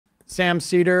Sam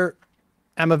Seder,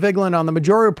 Emma Vigeland on the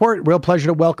Majority Report. Real pleasure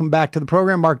to welcome back to the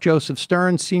program Mark Joseph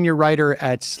Stern, senior writer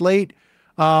at Slate.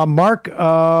 Mark,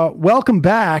 welcome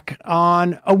back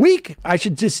on a week. I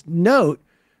should just note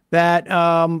that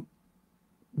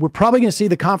we're probably going to see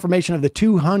the confirmation of the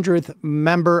 200th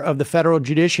member of the federal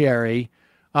judiciary,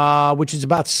 which is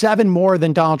about 7 more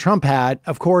than Donald Trump had.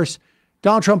 Of course,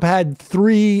 Donald Trump had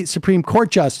 3 Supreme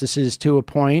Court justices to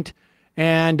appoint,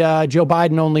 and Joe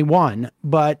Biden only 1.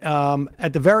 But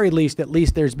at the very least,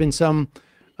 there's been some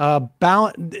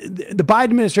balance. The Biden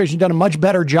administration done a much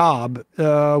better job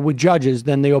with judges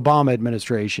than the Obama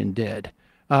administration did.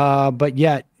 But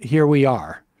yet, here we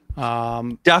are.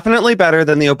 Definitely better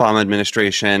than the Obama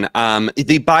administration.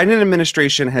 The Biden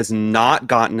administration has not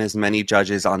gotten as many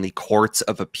judges on the courts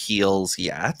of appeals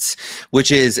yet,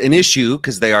 which is an issue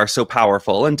because they are so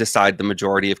powerful and decide the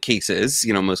majority of cases.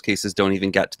 You know, most cases don't even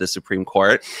get to the Supreme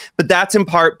Court. But that's in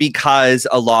part because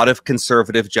a lot of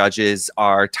conservative judges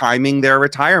are timing their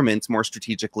retirements more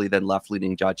strategically than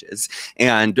left-leaning judges.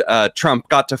 And Trump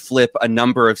got to flip a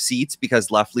number of seats because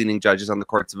left-leaning judges on the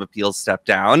courts of appeals stepped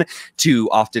down to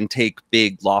often take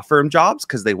big law firm jobs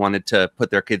because they wanted to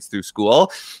put their kids through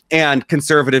school. And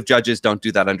conservative judges don't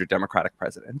do that under Democratic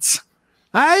presidents.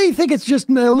 I think it's just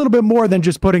a little bit more than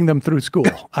just putting them through school.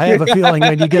 I have a feeling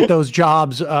when you get those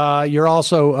jobs, you're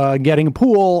also getting a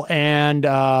pool and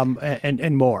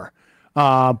more.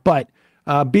 But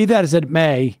be that as it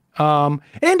may.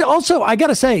 And also, I got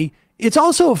to say, it's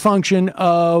also a function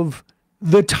of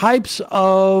the types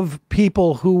of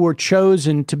people who were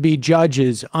chosen to be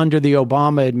judges under the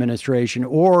Obama administration,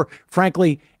 or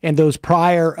frankly, in those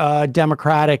prior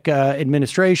Democratic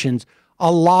administrations,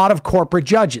 a lot of corporate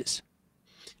judges.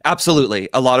 Absolutely.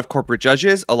 A lot of corporate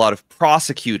judges, a lot of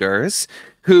prosecutors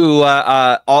who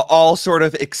all sort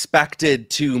of expected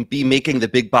to be making the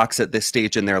big bucks at this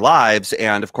stage in their lives.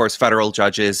 And of course, federal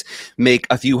judges make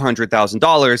a few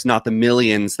 $100,000, not the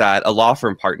millions that a law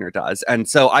firm partner does. And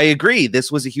so I agree,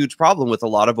 this was a huge problem with a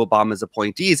lot of Obama's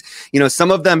appointees. You know,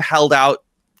 some of them held out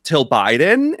till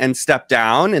Biden and stepped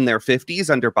down in their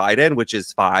 50s under Biden, which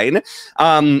is fine.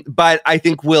 But I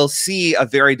think we'll see a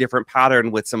very different pattern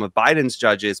with some of Biden's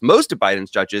judges, most of Biden's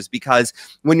judges, because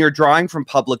when you're drawing from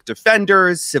public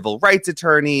defenders, civil rights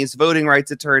attorneys, voting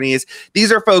rights attorneys,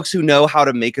 these are folks who know how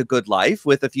to make a good life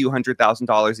with a few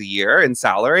 $100,000 a year in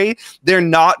salary. They're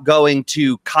not going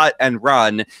to cut and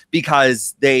run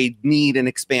because they need an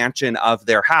expansion of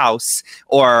their house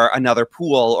or another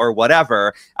pool or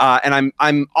whatever. And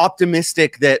I'm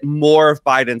optimistic that more of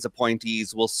Biden's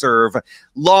appointees will serve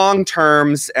long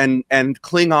terms and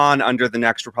cling on under the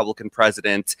next Republican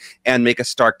president and make a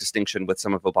stark distinction with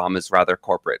some of Obama's rather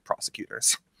corporate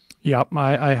prosecutors. Yep,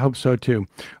 I hope so too.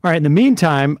 All right. In the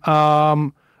meantime,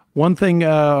 one thing,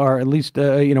 or at least,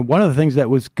 one of the things that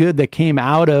was good that came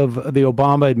out of the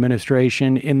Obama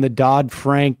administration in the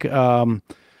Dodd-Frank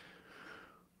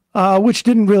which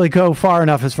didn't really go far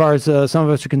enough as far as some of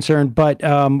us are concerned. But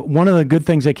one of the good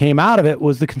things that came out of it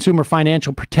was the Consumer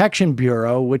Financial Protection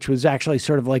Bureau, which was actually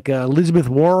sort of like Elizabeth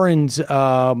Warren's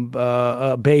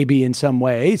baby in some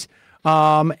ways.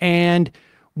 And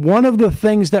one of the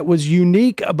things that was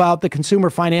unique about the Consumer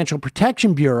Financial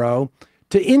Protection Bureau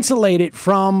to insulate it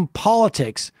from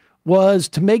politics was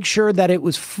to make sure that it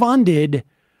was funded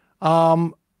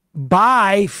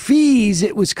by fees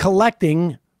it was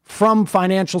collecting from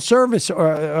financial service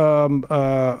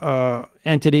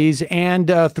entities and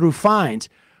through fines.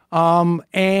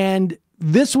 And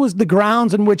this was the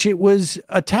grounds in which it was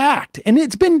attacked. And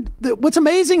it's been, what's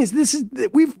amazing is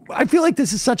I feel like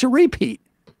this is such a repeat.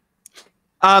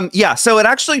 Yeah, so it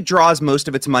actually draws most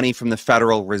of its money from the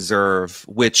Federal Reserve,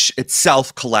 which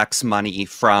itself collects money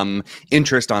from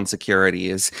interest on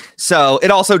securities. So it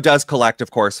also does collect,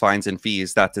 of course, fines and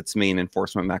fees. That's its main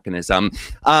enforcement mechanism.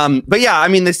 But yeah, I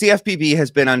mean, the CFPB has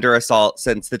been under assault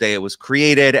since the day it was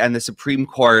created, and the Supreme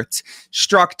Court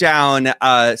struck down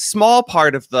a small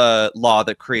part of the law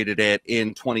that created it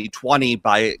in 2020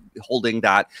 by holding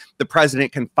that the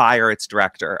president can fire its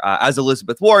director. As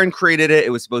Elizabeth Warren created it, it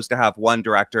was supposed to have one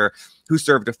director who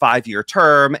served a 5-year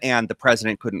term, and the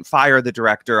president couldn't fire the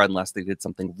director unless they did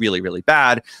something really, really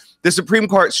bad. The Supreme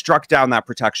Court struck down that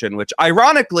protection, which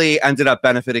ironically ended up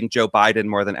benefiting Joe Biden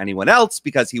more than anyone else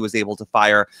because he was able to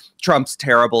fire Trump's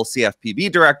terrible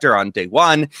CFPB director on day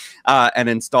one and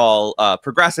install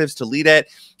progressives to lead it.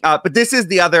 But this is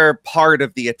the other part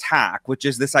of the attack, which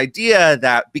is this idea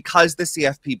that because the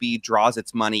CFPB draws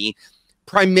its money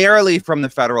primarily from the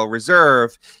Federal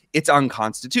Reserve, it's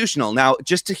unconstitutional. Now,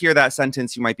 just to hear that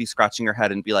sentence, you might be scratching your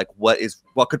head and be like,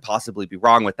 what could possibly be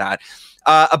wrong with that?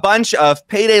 A bunch of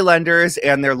payday lenders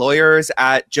and their lawyers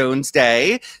at Jones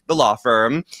Day, the law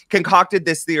firm, concocted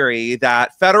this theory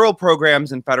that federal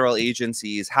programs and federal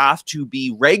agencies have to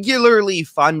be regularly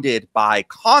funded by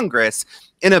Congress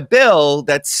in a bill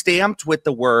that's stamped with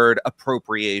the word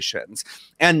appropriations.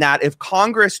 And that if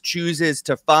Congress chooses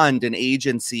to fund an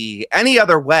agency any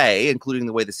other way, including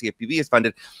the way the CFPB is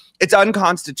funded, it's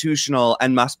unconstitutional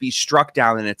and must be struck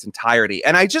down in its entirety.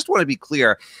 And I just want to be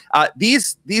clear,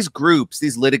 these groups,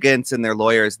 these litigants and their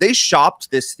lawyers, they shopped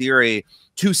this theory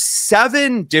to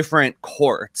 7 different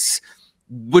courts,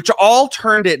 which all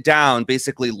turned it down,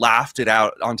 basically laughed it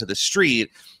out onto the street,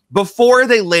 before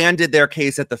they landed their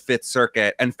case at the Fifth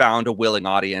Circuit and found a willing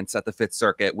audience at the Fifth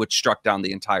Circuit, which struck down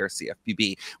the entire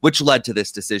CFPB, which led to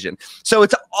this decision. So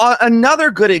it's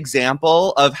another good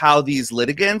example of how these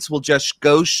litigants will just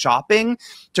go shopping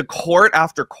to court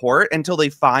after court until they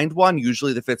find one,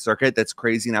 usually the Fifth Circuit, that's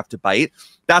crazy enough to bite.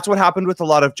 That's what happened with a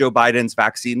lot of Joe Biden's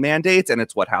vaccine mandates, and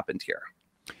it's what happened here.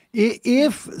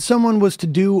 If someone was to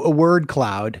do a word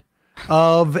cloud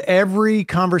of every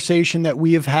conversation that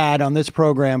we have had on this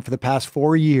program for the past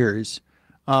 4 years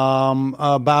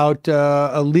about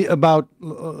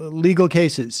legal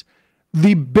cases,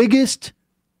 the biggest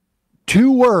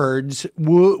 2 words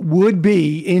would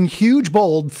be in huge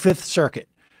bold Fifth Circuit.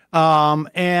 And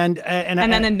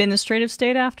then administrative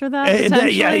state after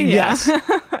that. Yes.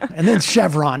 And then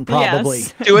Chevron, probably.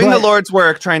 Yes. Doing the Lord's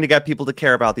work, trying to get people to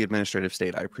care about the administrative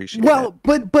state. I appreciate it.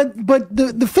 But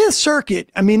the Fifth Circuit,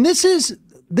 I mean, this is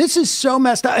so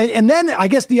messed up. And then I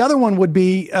guess the other one would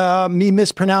be me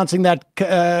mispronouncing that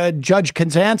Judge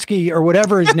Kaczynski or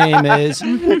whatever his name is.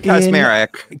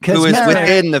 Kaczmarek, who is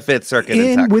within the Fifth Circuit.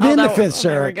 Within the Fifth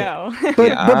Circuit. There we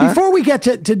go. But before we get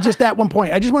to just that one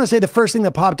point, I just want to say the first thing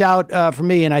that popped out for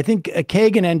me, and I think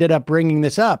Kagan ended up bringing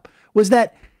this up, was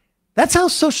that's how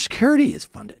Social Security is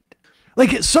funded.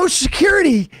 Like, Social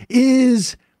Security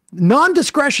is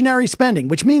non-discretionary spending,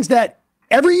 which means that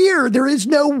every year, there is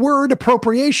no word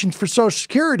appropriations for Social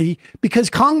Security because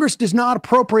Congress does not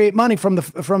appropriate money from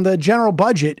the general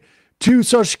budget to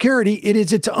Social Security. It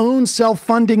is its own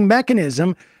self-funding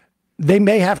mechanism. They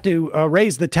may have to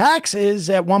raise the taxes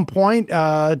at one point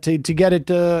to get it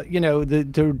to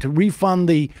refund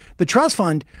the trust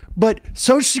fund, but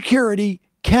Social Security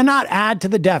cannot add to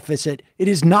the deficit. It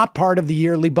is not part of the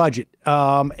yearly budget,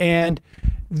 and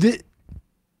that's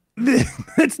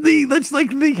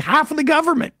like the half of the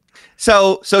government.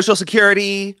 So Social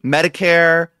Security,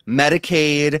 Medicare,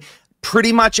 Medicaid,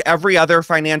 pretty much every other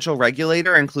financial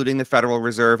regulator, including the Federal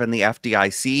Reserve and the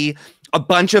FDIC, a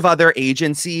bunch of other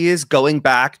agencies going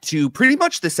back to pretty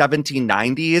much the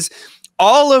 1790s,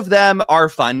 all of them are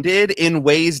funded in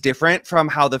ways different from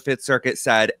how the Fifth Circuit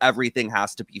said everything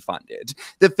has to be funded.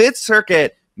 The Fifth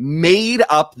Circuit made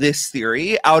up this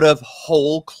theory out of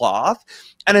whole cloth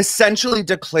and essentially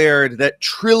declared that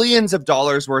trillions of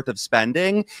dollars worth of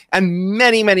spending and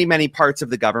many, many, many parts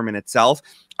of the government itself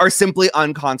are simply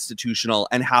unconstitutional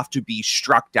and have to be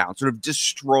struck down, sort of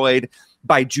destroyed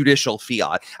by judicial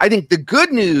fiat. I think the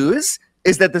good news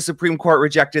is that the Supreme Court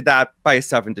rejected that by a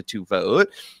 7-2 vote.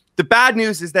 The bad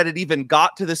news is that it even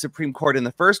got to the Supreme Court in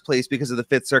the first place because of the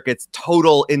Fifth Circuit's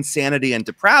total insanity and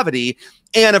depravity.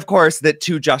 And of course, that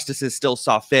 2 justices still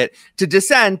saw fit to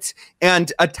dissent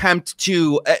and attempt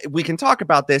to, we can talk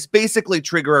about this, basically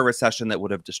trigger a recession that would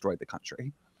have destroyed the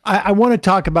country. I want to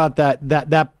talk about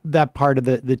that part of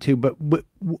the 2, but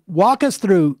walk us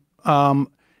through,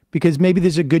 because maybe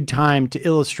this is a good time to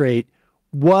illustrate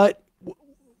why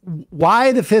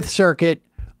the Fifth Circuit.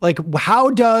 Like,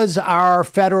 how does our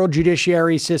federal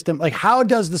judiciary system, like, how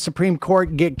does the Supreme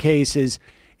Court get cases?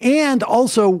 And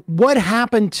also, what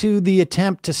happened to the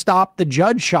attempt to stop the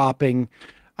judge shopping?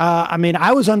 I mean,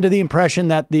 I was under the impression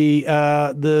that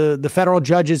the federal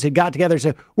judges had got together and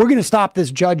said, we're going to stop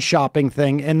this judge shopping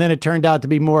thing. And then it turned out to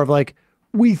be more of like,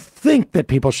 we think that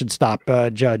people should stop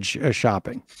judge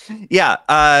shopping.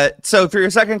 Yeah. So for your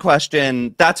second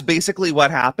question, that's basically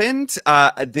what happened.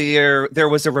 There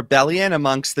was a rebellion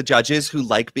amongst the judges who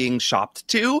like being shopped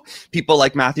to, people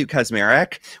like Matthew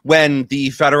Kaczmarek, when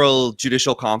the Federal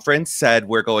Judicial Conference said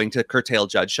we're going to curtail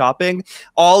judge shopping.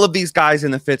 All of these guys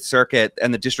in the Fifth Circuit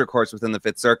and the district courts within the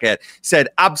Fifth Circuit said,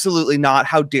 absolutely not.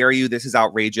 How dare you? This is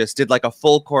outrageous. Did like a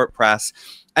full court press.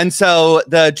 And so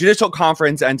the Judicial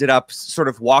Conference ended up sort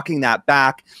of walking that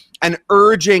back and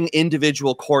urging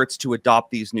individual courts to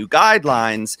adopt these new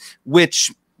guidelines,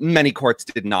 which many courts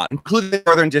did not, including the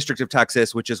Northern District of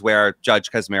Texas, which is where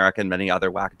Judge Kaczmarek and many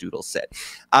other wackadoodles sit.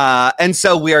 And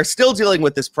so we are still dealing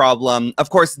with this problem. Of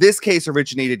course, this case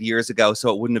originated years ago,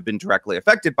 so it wouldn't have been directly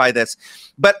affected by this.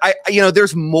 But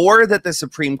there's more that the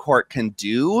Supreme Court can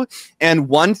do. And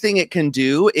one thing it can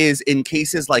do is, in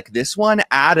cases like this one,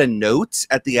 add a note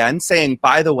at the end saying,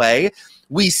 by the way,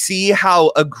 we see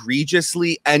how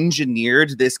egregiously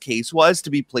engineered this case was to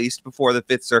be placed before the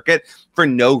Fifth Circuit for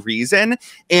no reason.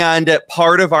 And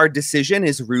part of our decision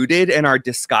is rooted in our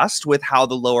disgust with how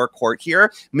the lower court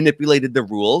here manipulated the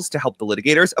rules to help the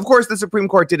litigators. Of course, the Supreme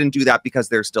Court didn't do that because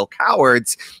they're still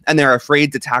cowards and they're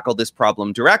afraid to tackle this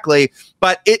problem directly.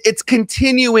 But it's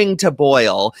continuing to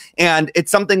boil. And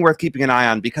it's something worth keeping an eye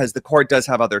on because the court does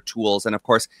have other tools. And of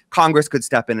course, Congress could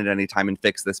step in at any time and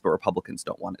fix this, but Republicans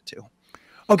don't want it to.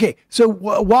 Okay, so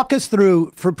walk us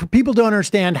through, for people to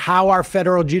understand how our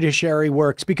federal judiciary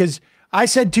works, because I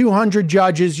said 200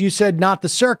 judges, you said not the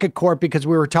circuit court because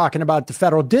we were talking about the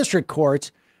federal district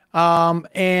courts.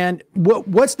 And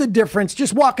what's the difference?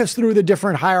 Just walk us through the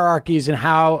different hierarchies and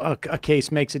how a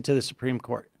case makes it to the Supreme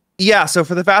Court. Yeah, so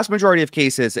for the vast majority of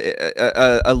cases,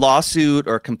 a lawsuit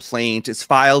or complaint is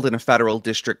filed in a federal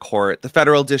district court. The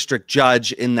federal district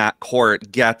judge in that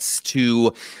court gets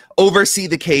to oversee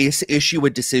the case, issue a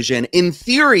decision. In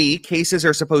theory, cases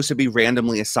are supposed to be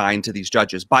randomly assigned to these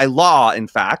judges. By law, in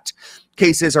fact,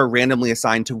 cases are randomly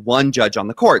assigned to one judge on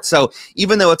the court. So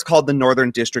even though it's called the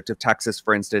Northern District of Texas,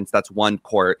 for instance, that's one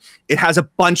court, it has a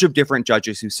bunch of different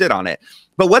judges who sit on it.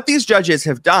 But what these judges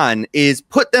have done is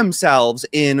put themselves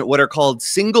in what are called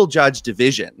single judge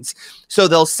divisions. So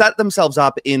they'll set themselves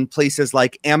up in places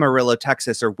like Amarillo,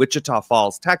 Texas, or Wichita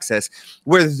Falls, Texas,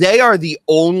 where they are the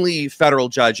only federal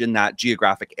judge in that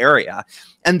geographic area.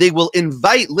 And they will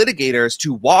invite litigators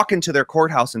to walk into their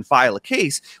courthouse and file a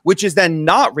case, which is then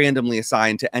not randomly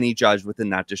assigned to any judge within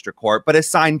that district court, but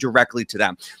assigned directly to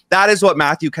them. That is what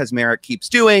Matthew Kaczmarek keeps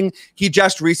doing. He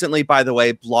just recently, by the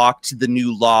way, blocked the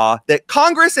new law that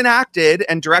Congress enacted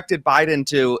and directed Biden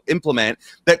to implement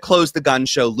that closed the gun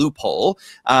show loophole.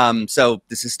 So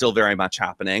this is still very much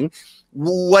happening.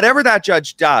 Whatever that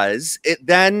judge does, it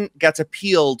then gets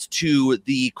appealed to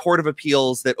the Court of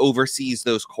Appeals that oversees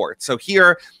those courts. So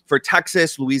here for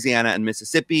Texas, Louisiana, and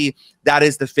Mississippi, that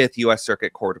is the Fifth U.S.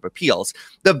 Circuit Court of Appeals.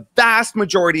 The vast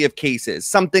majority of cases,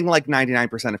 something like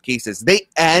 99% of cases, they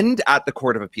end at the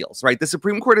Court of Appeals, right? The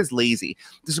Supreme Court is lazy.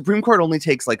 The Supreme Court only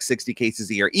takes like 60 cases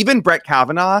a year. Even Brett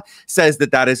Kavanaugh says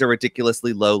that that is a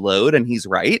ridiculously low load, and he's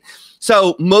right.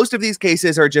 So most of these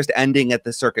cases are just ending at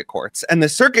the circuit courts. And the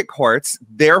circuit courts,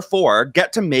 therefore,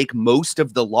 get to make most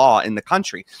of the law in the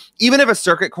country. Even if a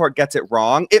circuit court gets it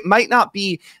wrong, it might not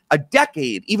be a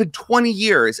decade, even 20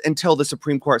 years until the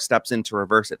Supreme Court steps in to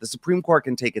reverse it. The Supreme Court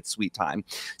can take its sweet time.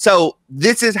 So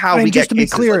this is how we get cases. Just to be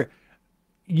clear,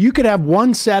 you could have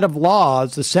one set of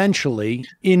laws, essentially,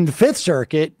 in the Fifth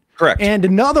Circuit. Correct. And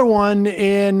another one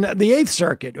in the Eighth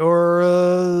Circuit or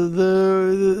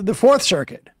the Fourth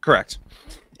Circuit. Correct.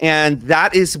 And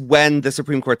that is when the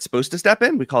Supreme Court's supposed to step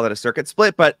in. We call that a circuit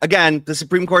split. But again, the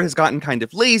Supreme Court has gotten kind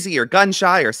of lazy or gun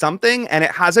shy or something, and it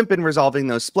hasn't been resolving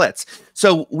those splits.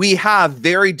 So we have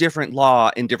very different law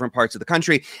in different parts of the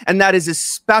country. And that is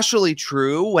especially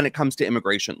true when it comes to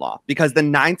immigration law, because the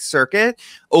Ninth Circuit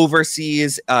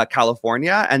oversees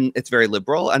California, and it's very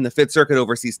liberal, and the Fifth Circuit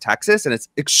oversees Texas, and it's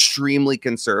extremely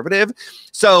conservative.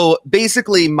 So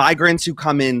basically, migrants who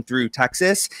come in through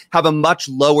Texas have a much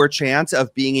lower chance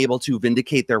of being able to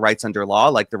vindicate their rights under law,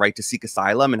 like the right to seek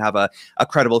asylum and have a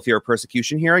credible fear of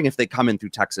persecution hearing if they come in through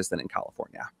Texas than in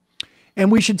California. And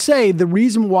we should say the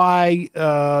reason why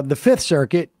the Fifth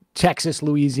Circuit, Texas,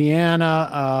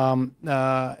 Louisiana,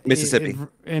 Mississippi,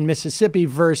 and Mississippi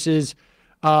versus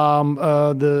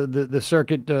the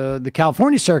circuit, the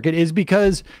California circuit, is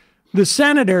because the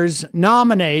senators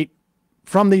nominate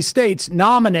from these states,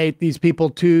 nominate these people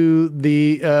to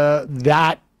the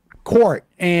that court.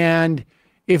 And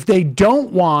if they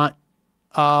don't want,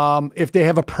 if they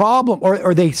have a problem,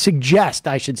 or they suggest,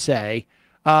 I should say,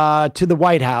 to the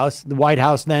White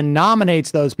House then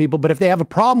nominates those people. But if they have a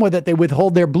problem with it, they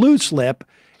withhold their blue slip.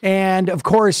 And of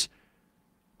course,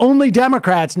 only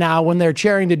Democrats now, when they're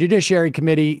chairing the Judiciary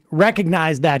Committee,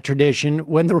 recognize that tradition.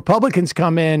 When the Republicans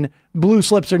come in, blue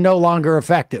slips are no longer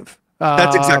effective.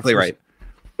 That's exactly right.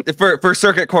 For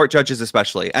circuit court judges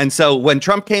especially. And so when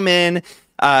Trump came in,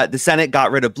 The Senate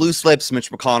got rid of blue slips.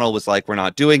 Mitch McConnell was like, we're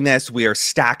not doing this. We are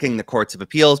stacking the courts of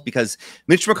appeals, because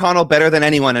Mitch McConnell, better than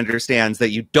anyone, understands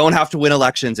that you don't have to win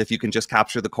elections if you can just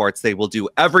capture the courts. They will do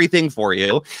everything for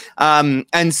you.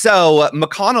 And so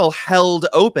McConnell held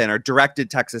open, or directed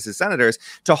Texas's senators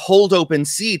to hold open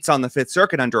seats on the Fifth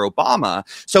Circuit under Obama.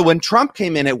 So when Trump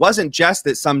came in, it wasn't just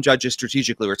that some judges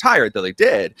strategically retired, though they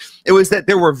did. It was that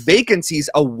there were vacancies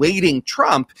awaiting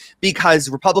Trump because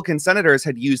Republican senators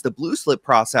had used the blue slip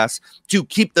process to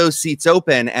keep those seats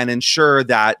open and ensure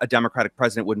that a Democratic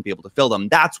president wouldn't be able to fill them.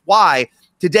 That's why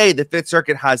today the Fifth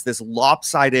Circuit has this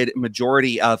lopsided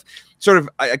majority of sort of,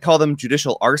 I call them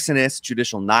judicial arsonists,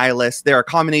 judicial nihilists. They're a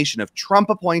combination of Trump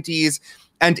appointees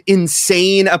and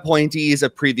insane appointees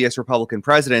of previous Republican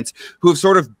presidents who have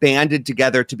sort of banded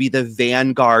together to be the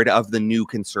vanguard of the new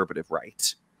conservative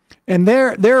right. And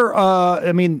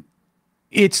I mean,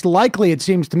 it's likely, it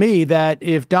seems to me, that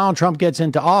if Donald Trump gets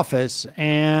into office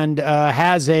and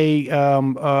has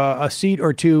a seat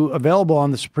or two available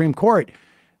on the Supreme Court,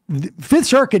 the Fifth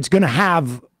Circuit's going to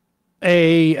have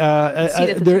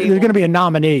there's going to be a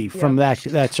nominee from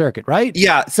that circuit, right?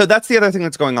 Yeah. So that's the other thing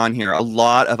that's going on here. A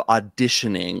lot of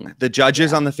auditioning. The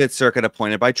judges on the Fifth Circuit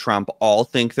appointed by Trump all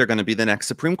think they're going to be the next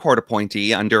Supreme Court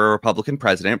appointee under a Republican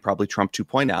president, probably Trump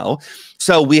 2.0.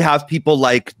 So we have people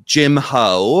like Jim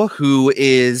Ho, who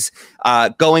is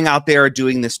going out there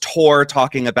doing this tour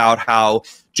talking about how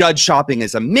judge shopping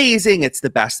is amazing. It's the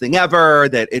best thing ever,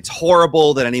 that it's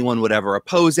horrible that anyone would ever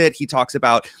oppose it. He talks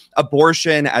about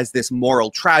abortion as this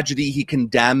moral tragedy. He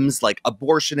condemns like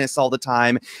abortionists all the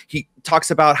time. He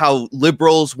talks about how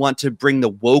liberals want to bring the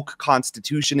woke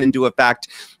constitution into effect,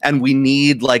 and we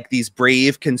need like these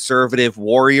brave conservative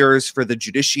warriors for the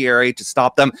judiciary to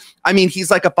stop them. I mean,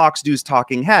 he's like a Fox News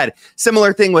talking head.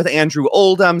 Similar thing with Andrew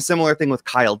Oldham, similar thing with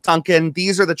Kyle Duncan.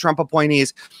 These are the Trump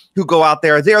appointees who go out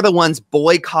there. They're the ones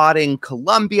boycotting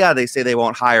Columbia. They say they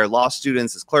won't hire law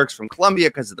students as clerks from Columbia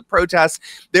because of the protests.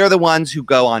 They're the ones who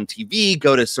go on TV,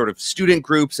 go to sort of student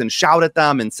groups and shout at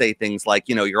them and say things like,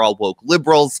 you know, you're all woke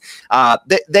liberals.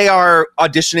 They are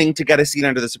auditioning to get a seat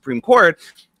under the Supreme Court.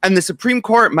 And the Supreme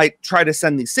Court might try to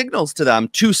send these signals to them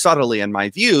too subtly, in my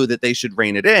view, that they should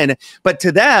rein it in. But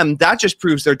to them, that just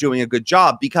proves they're doing a good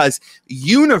job, because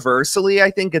universally, I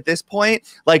think at this point,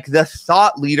 like the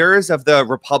thought leaders of the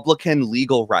Republican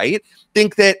legal right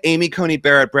think that Amy Coney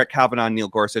Barrett, Brett Kavanaugh, and Neil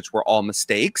Gorsuch were all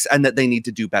mistakes and that they need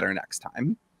to do better next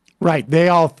time. Right. They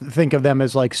all think of them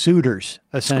as like suitors,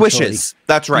 essentially. Squishes.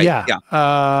 That's right. Yeah.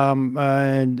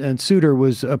 And Souter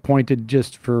was appointed,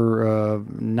 just for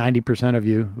 90% of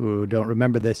you who don't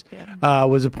remember this,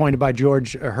 was appointed by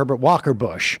George Herbert Walker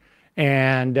Bush.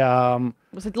 And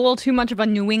was it a little too much of a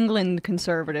New England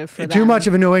conservative for them? Too much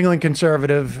of a New England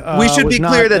conservative. We should be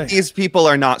clear that these people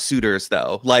are not suitors,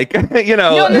 though. Like, you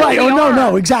know, right?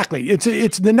 No, exactly.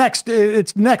 It's the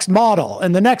next model,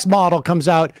 and the next model comes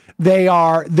out.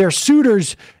 They're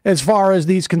suitors as far as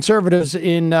these conservatives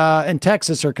in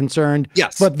Texas are concerned.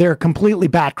 Yes, but they're completely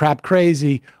bat crap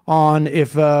crazy on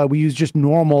if we use just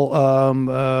normal,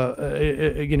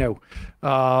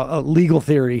 legal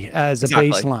theory as a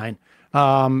baseline.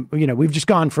 You know, we've just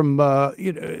gone from, I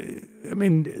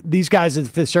mean, these guys at the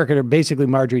Fifth Circuit are basically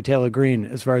Marjorie Taylor Greene,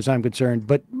 as far as I'm concerned.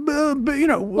 But you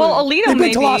know, well, Alito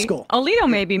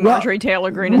may be Marjorie Taylor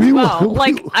Greene as well.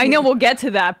 Like, I know we'll get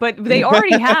to that, but they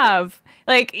already have.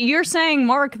 Like, you're saying,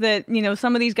 Mark, that, you know,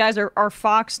 some of these guys are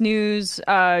Fox News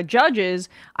judges.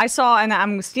 I saw, and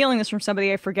I'm stealing this from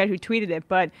somebody, I forget who tweeted it,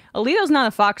 but Alito's not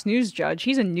a Fox News judge.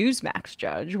 He's a Newsmax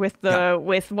judge with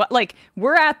what, like,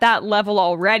 we're at that level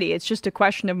already. It's just a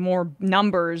question of more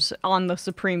numbers on the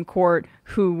Supreme Court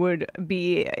who would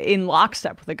be in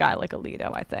lockstep with a guy like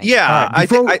Alito, I think. Yeah,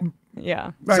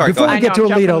 Yeah. Right, sorry, before we get to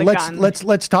Alito,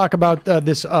 let's talk about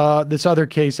this other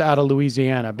case out of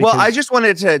Louisiana. Well, I just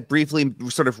wanted to briefly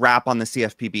sort of wrap on the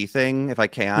CFPB thing, if I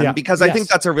can, because I think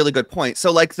that's a really good point.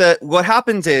 So, like, what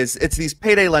happens is it's these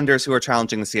payday lenders who are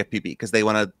challenging the CFPB because they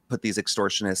want to put these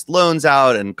extortionist loans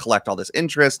out and collect all this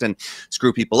interest and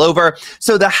screw people over.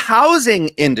 So the housing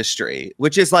industry,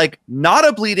 which is like not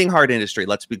a bleeding heart industry,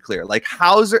 let's be clear, like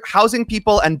housing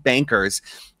people and bankers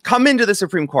come into the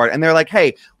Supreme Court and they're like,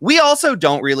 hey, we also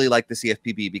don't really like the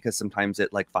CFPB because sometimes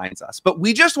it like fines us, but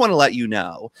we just want to let you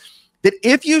know, that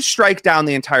if you strike down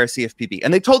the entire CFPB,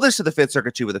 and they told this to the Fifth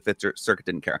Circuit too, but the Fifth Circuit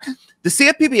didn't care. The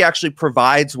CFPB actually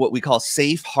provides what we call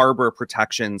safe harbor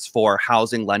protections for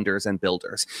housing lenders and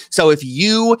builders. So if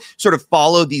you sort of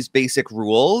follow these basic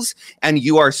rules and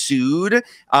you are sued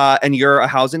and you're a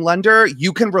housing lender,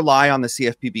 you can rely on the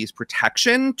CFPB's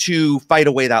protection to fight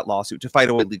away that lawsuit, to fight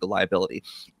away legal liability.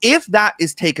 If that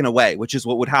is taken away, which is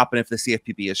what would happen if the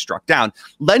CFPB is struck down,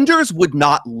 lenders would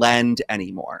not lend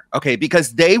anymore, okay?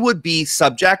 Because they would be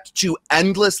subject to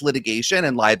endless litigation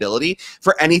and liability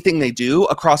for anything they do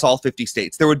across all 50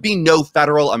 states. There would be no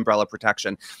federal umbrella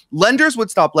protection. Lenders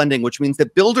would stop lending, which means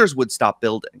that builders would stop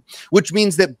building, which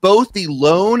means that both the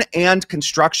loan and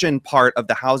construction part of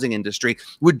the housing industry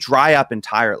would dry up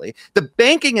entirely. The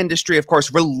banking industry, of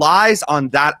course, relies on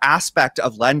that aspect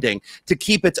of lending to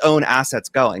keep its own assets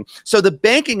going. So the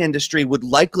banking industry would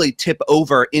likely tip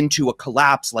over into a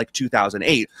collapse like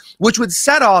 2008, which would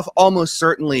set off almost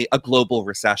certainly a global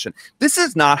recession. This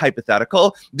is not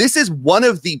hypothetical. This is one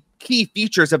of the key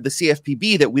features of the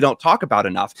CFPB that we don't talk about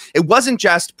enough. It wasn't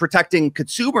just protecting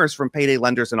consumers from payday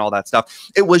lenders and all that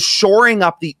stuff. It was shoring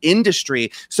up the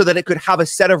industry so that it could have a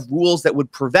set of rules that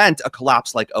would prevent a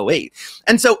collapse like 2008.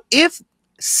 And so if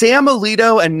Sam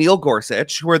Alito and Neil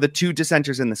Gorsuch, who are the two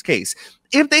dissenters in this case,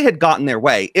 if they had gotten their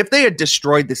way, if they had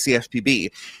destroyed the CFPB,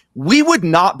 we would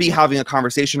not be having a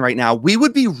conversation right now. We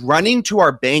would be running to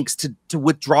our banks to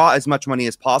withdraw as much money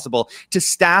as possible to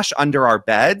stash under our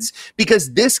beds,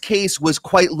 because this case was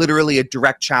quite literally a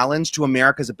direct challenge to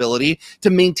America's ability to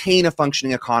maintain a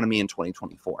functioning economy in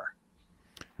 2024.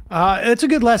 It's a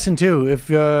good lesson too. If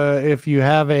you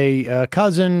have a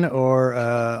cousin or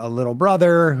a little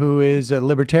brother who is a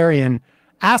libertarian,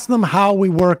 ask them how we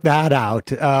work that out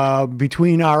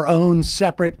between our own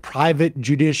separate private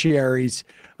judiciaries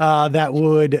that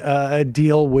would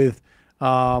deal with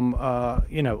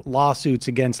lawsuits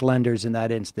against lenders in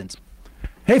that instance.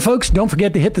 Hey folks, don't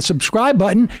forget to hit the subscribe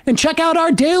button and check out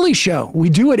our daily show. We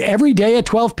do it every day at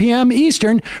 12 p.m.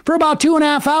 Eastern for about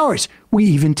 2.5 hours. We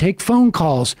even take phone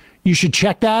calls. You should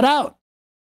check that out.